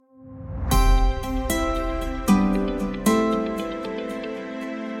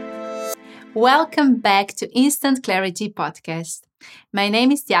Welcome back to Instant Clarity Podcast. My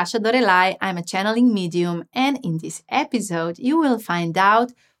name is Tiasha Dorelai. I'm a channeling medium, and in this episode, you will find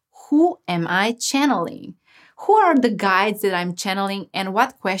out who am I channeling? Who are the guides that I'm channeling, and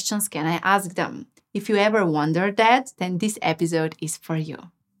what questions can I ask them? If you ever wondered that, then this episode is for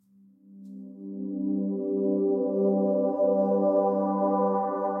you.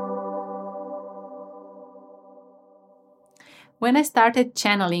 When I started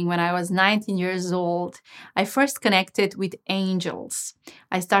channeling when I was 19 years old, I first connected with angels.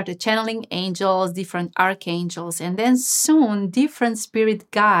 I started channeling angels, different archangels, and then soon different spirit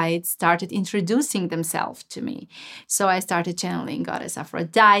guides started introducing themselves to me. So I started channeling Goddess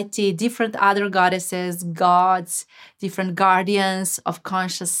Aphrodite, different other goddesses, gods, different guardians of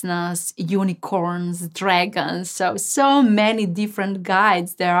consciousness, unicorns, dragons. So many different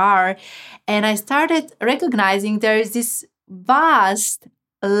guides there are. And I started recognizing there is this vast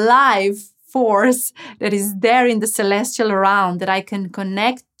life force that is there in the celestial realm that I can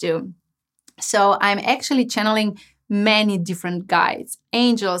connect to. So I'm actually channeling many different guides,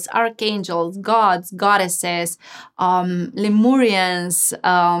 angels, archangels, gods, goddesses, Lemurians,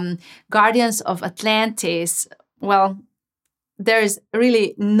 guardians of Atlantis. Well, there's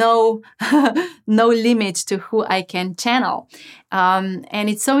really no limit to who I can channel. And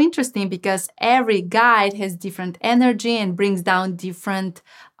it's so interesting because every guide has different energy and brings down different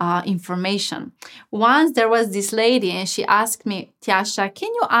information. Once there was this lady and she asked me, Tiasha,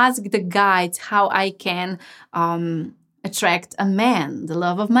 can you ask the guides how I can attract a man, the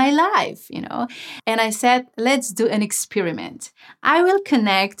love of my life, And I said, let's do an experiment. I will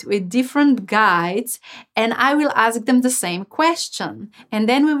connect with different guides and I will ask them the same question. And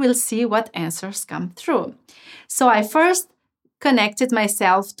then we will see what answers come through. So I first connected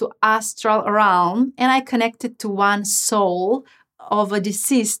myself to astral realm and I connected to one soul of a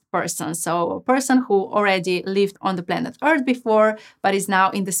deceased person. So a person who already lived on the planet Earth before, but is now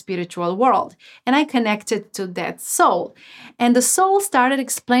in the spiritual world. And I connected to that soul. And the soul started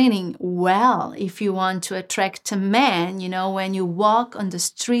explaining, well, if you want to attract a man, when you walk on the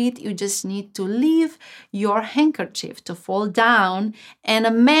street, you just need to leave your handkerchief to fall down and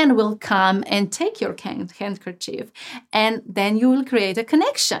a man will come and take your handkerchief. And then you will create a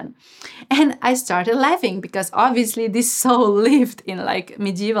connection. And I started laughing because obviously this soul lived in like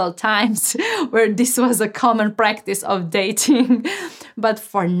medieval times where this was a common practice of dating. But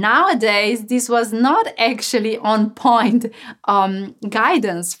for nowadays, this was not actually on point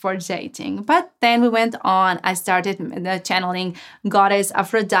guidance for dating. But then we went on. I started channeling Goddess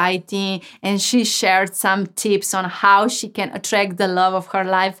Aphrodite, and she shared some tips on how she can attract the love of her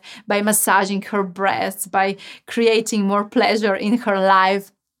life by massaging her breasts, by creating more pleasure in her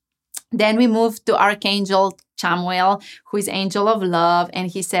life. Then we moved to Archangel Chamuel, who is angel of love. And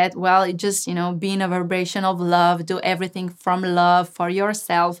he said, well, just, be in a vibration of love, do everything from love for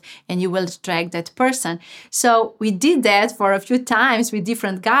yourself, and you will attract that person. So we did that for a few times with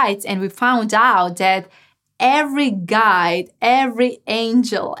different guides, and we found out that every guide, every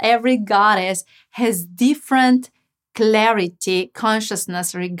angel, every goddess has different clarity,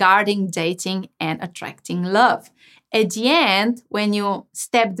 consciousness regarding dating and attracting love. At the end, when you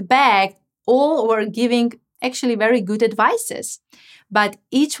stepped back, all were giving actually very good advices. But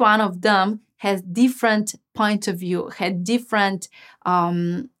each one of them has different point of view, had different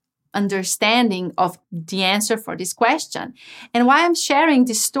understanding of the answer for this question. And why I'm sharing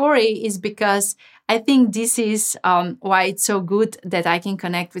this story is because I think this is why it's so good that I can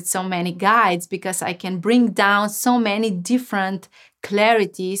connect with so many guides, because I can bring down so many different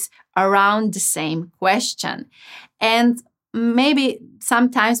clarities around the same question. And maybe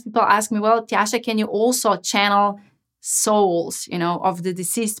sometimes people ask me, well, Tiasha, can you also channel souls, of the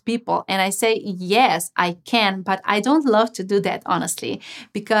deceased people? And I say, yes, I can, but I don't love to do that, honestly,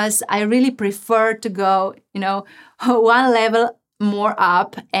 because I really prefer to go, one level more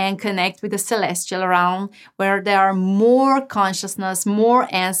up and connect with the celestial realm where there are more consciousness, more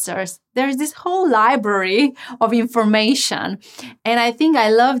answers. There's this whole library of information. And I think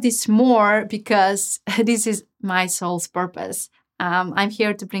I love this more because this is my soul's purpose. I'm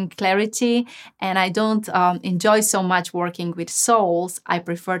here to bring clarity, and I don't enjoy so much working with souls. I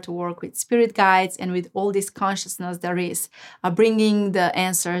prefer to work with spirit guides and with all this consciousness there is, bringing the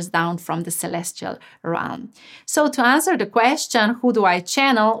answers down from the celestial realm. So to answer the question, who do I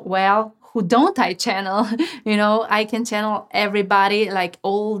channel? Well, who don't I channel? I can channel everybody, like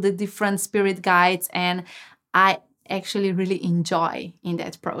all the different spirit guides, and I actually really enjoy in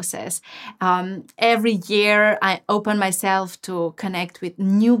that process. Every year, I open myself to connect with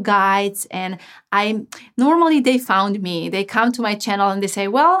new guides, and normally they found me. They come to my channel and they say,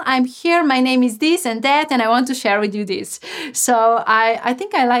 well, I'm here, my name is this and that, and I want to share with you this. So I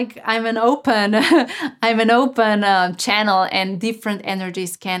think I'm an open I'm an open channel, and different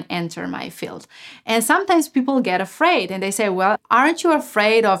energies can enter my field. And sometimes people get afraid and they say, well, aren't you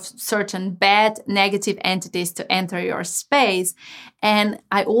afraid of certain bad negative entities to enter your space? And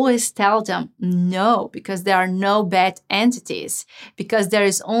I always tell them, no, because there are no bad entities, because there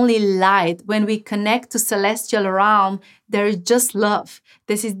is only light. When we connect to celestial realm, there is just love.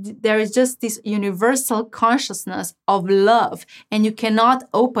 There is just this universal consciousness of love, and you cannot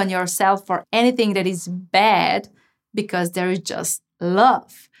open yourself for anything that is bad, because there is just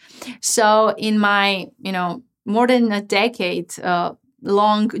love. So in my, more than a decade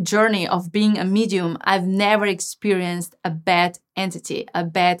long journey of being a medium, I've never experienced a bad entity, a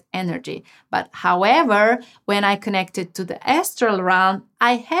bad energy. But however, when I connected to the astral realm,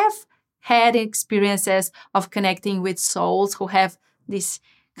 I have had experiences of connecting with souls who have this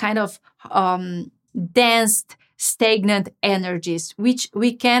kind of dense, stagnant energies, which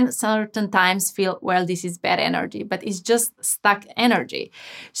we can certain times feel, well, this is bad energy, but it's just stuck energy.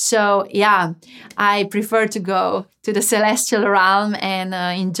 So yeah, I prefer to go to the celestial realm and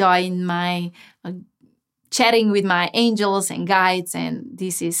enjoy my chatting with my angels and guides. And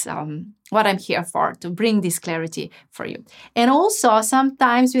this is what I'm here for, to bring this clarity for you. And also,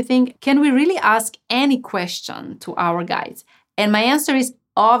 sometimes we think, can we really ask any question to our guides? And my answer is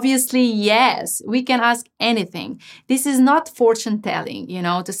obviously yes, we can ask anything. This is not fortune telling,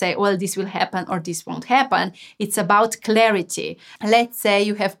 to say, well, this will happen or this won't happen. It's about clarity. Let's say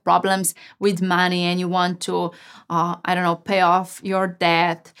you have problems with money and you want to, pay off your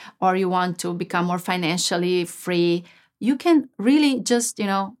debt, or you want to become more financially free. You can really just,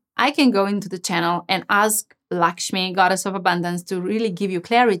 I can go into the channel and ask Lakshmi, Goddess of Abundance, to really give you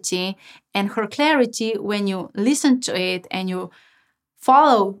clarity. And her clarity, when you listen to it and you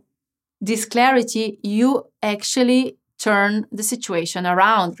follow this clarity, you actually turn the situation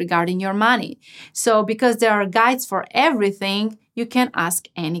around regarding your money. So because there are guides for everything, you can ask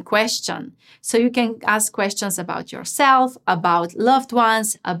any question. So you can ask questions about yourself, about loved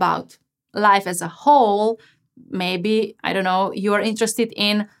ones, about life as a whole. Maybe, you are interested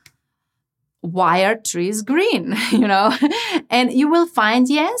in why are trees green, and you will find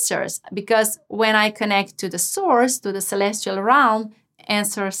the answers, because when I connect to the source, to the celestial realm,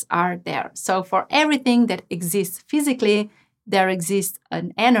 answers are there. So for everything that exists physically, there exists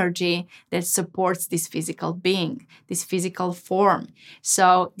an energy that supports this physical being, this physical form.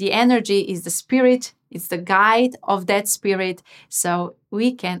 So the energy is the spirit, it's the guide of that spirit. So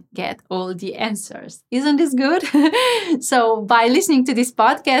we can get all the answers. Isn't this good? So by listening to this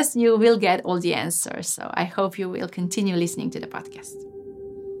podcast, you will get all the answers. So I hope you will continue listening to the podcast.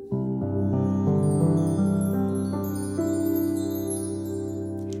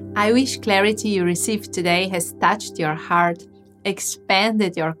 I wish clarity you received today has touched your heart,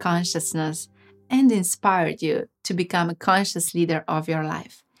 expanded your consciousness, and inspired you to become a conscious leader of your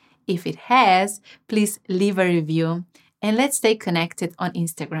life. If it has, please leave a review, and let's stay connected on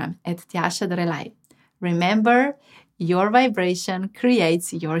Instagram at @Tjaša Drelai. Remember, your vibration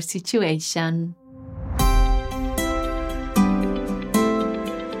creates your situation.